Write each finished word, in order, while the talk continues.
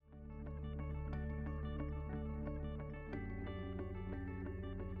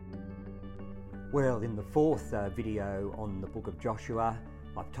Well, in the fourth video on the book of Joshua,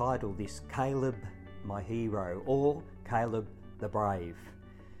 I've titled this Caleb, my hero, or Caleb the Brave.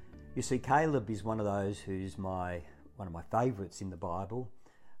 You see, Caleb is one of those who's one of my favourites in the Bible.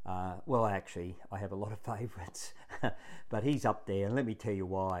 Actually, I have a lot of favourites, but he's up there, and let me tell you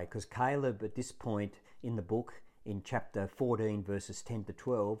why. Because Caleb, at this point in the book, in chapter 14, verses 10 to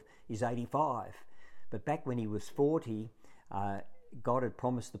 12, is 85. But back when he was 40, God had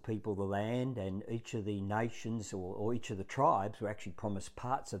promised the people the land, and each of the nations or each of the tribes were actually promised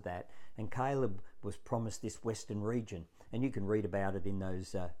parts of that. And Caleb was promised this western region, and you can read about it in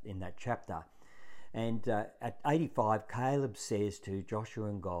that chapter. And at 85, Caleb says to Joshua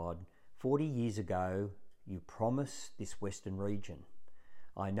and God, 40 years ago, you promised this western region.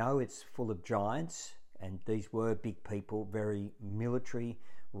 I know it's full of giants, and these were big people, very military,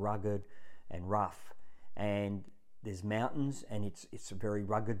 rugged and rough. And there's mountains, and it's a very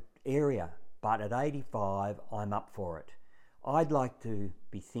rugged area. But at 85, I'm up for it. I'd like to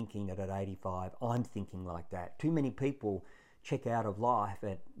be thinking that at 85, I'm thinking like that. Too many people check out of life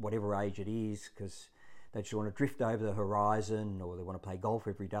at whatever age it is because they just want to drift over the horizon, or they want to play golf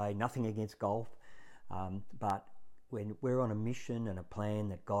every day. Nothing against golf. But when we're on a mission and a plan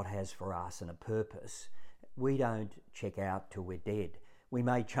that God has for us and a purpose, we don't check out till we're dead. We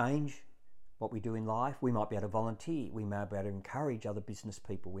may change what we do in life. We might be able to volunteer. We may be able to encourage other business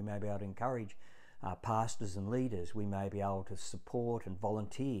people. We may be able to encourage pastors and leaders. We may be able to support and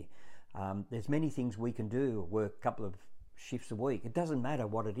volunteer. There's many things we can do, work a couple of shifts a week. It doesn't matter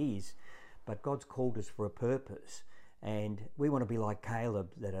what it is, but God's called us for a purpose. And we want to be like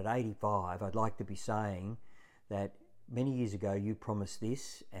Caleb, that at 85, I'd like to be saying that many years ago you promised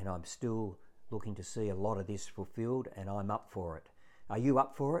this, and I'm still looking to see a lot of this fulfilled, and I'm up for it. Are you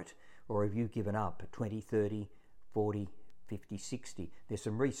up for it? Or have you given up at 20, 30, 40, 50, 60? There's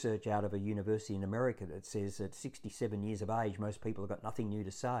some research out of a university in America that says at 67 years of age, most people have got nothing new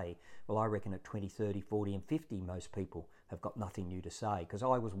to say. Well, I reckon at 20, 30, 40 and 50, most people have got nothing new to say, because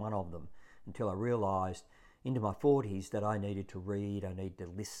I was one of them until I realised into my 40s that I needed to read, I needed to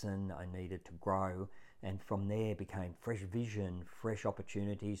listen, I needed to grow. And from there became fresh vision, fresh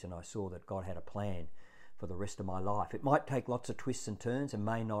opportunities, and I saw that God had a plan for the rest of my life. It might take lots of twists and turns and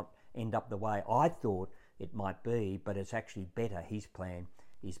may not end up the way I thought it might be, but it's actually better. His plan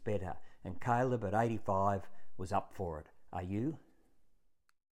is better. And Caleb at 85 was up for it. Are you?